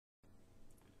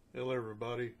Hello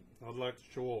everybody, I'd like to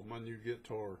show off my new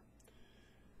guitar.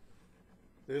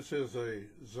 This is a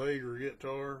Zager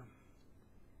guitar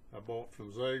I bought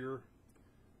from Zager.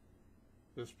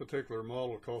 This particular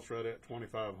model costs right at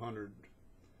 $2,500.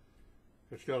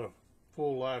 It's got a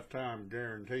full lifetime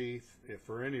guarantee. If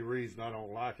for any reason I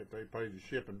don't like it, they pay the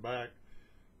shipping back,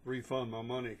 refund my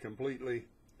money completely,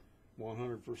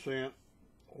 100%,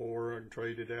 or I can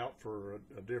trade it out for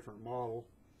a different model.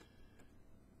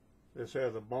 This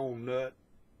has a bone nut.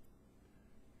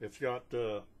 It's got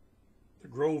the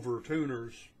Grover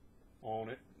tuners on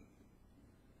it.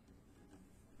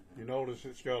 You notice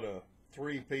it's got a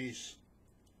 3-piece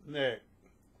neck.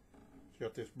 It's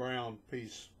got this brown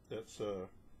piece that's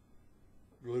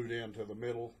glued into the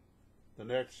middle. The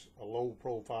neck's a low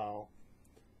profile.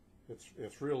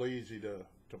 It's real easy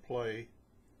to play.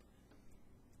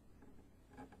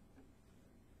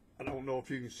 I don't know if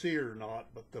you can see it or not,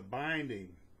 but the binding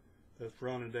that's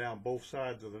running down both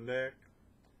sides of the neck,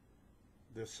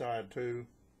 this side too,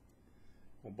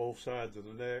 on both sides of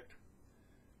the neck,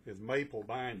 is maple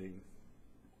binding.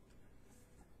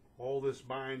 All this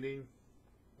binding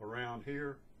around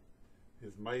here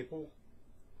is maple.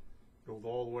 Goes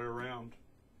all the way around.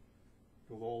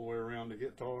 Goes all the way around the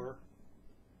guitar.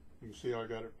 You can see I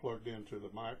got it plugged into the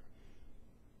mic.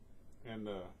 And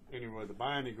anyway, the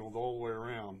binding goes all the way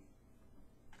around.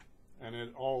 And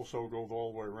it also goes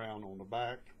all the way around on the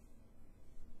back.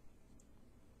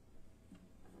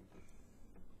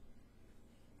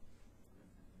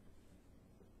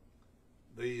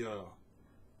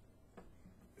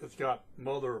 It's got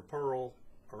mother of pearl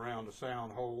around the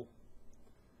sound hole,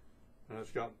 and it's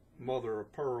got mother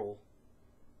of pearl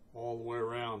all the way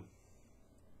around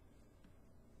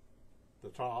the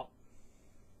top.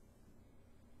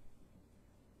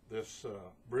 This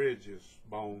bridge is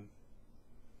bone.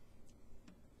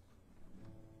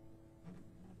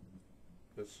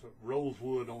 It's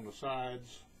rosewood on the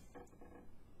sides,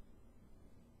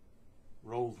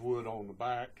 rosewood on the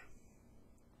back.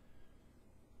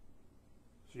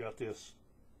 It's got this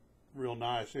real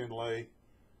nice inlay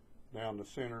down the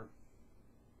center,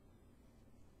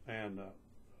 and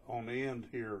on the end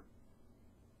here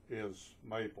is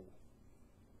maple.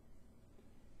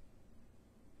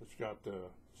 It's got the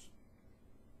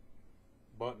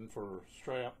button for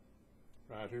strap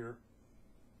right here.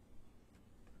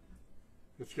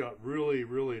 It's got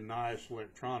really nice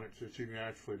electronics that you can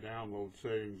actually download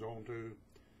settings onto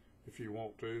if you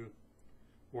want to.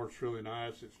 Works really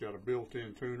nice. It's got a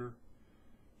built-in tuner.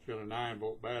 It's got a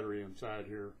 9-volt battery inside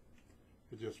here.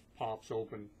 It just pops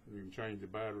open and you can change the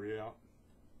battery out.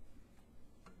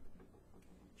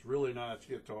 It's a really nice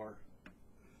guitar.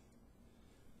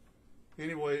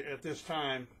 Anyway, at this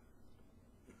time,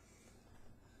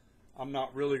 I'm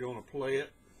not really going to play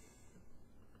it.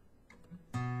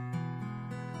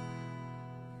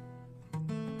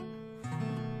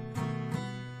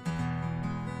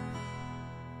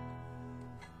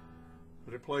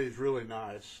 But it plays really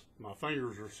nice. My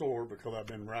fingers are sore because I've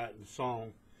been writing the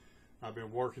song. I've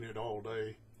been working it all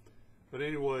day. But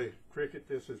anyway, Cricket,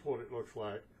 this is what it looks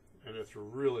like. And it's a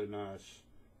really nice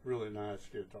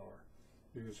guitar.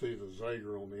 You can see the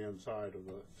Zager on the inside of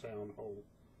the sound hole.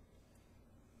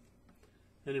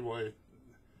 Anyway,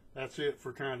 that's it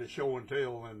for kind of show and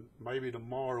tell, and maybe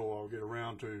tomorrow I'll get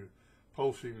around to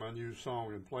posting my new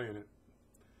song and playing it.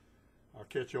 I'll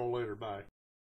catch y'all later. Bye.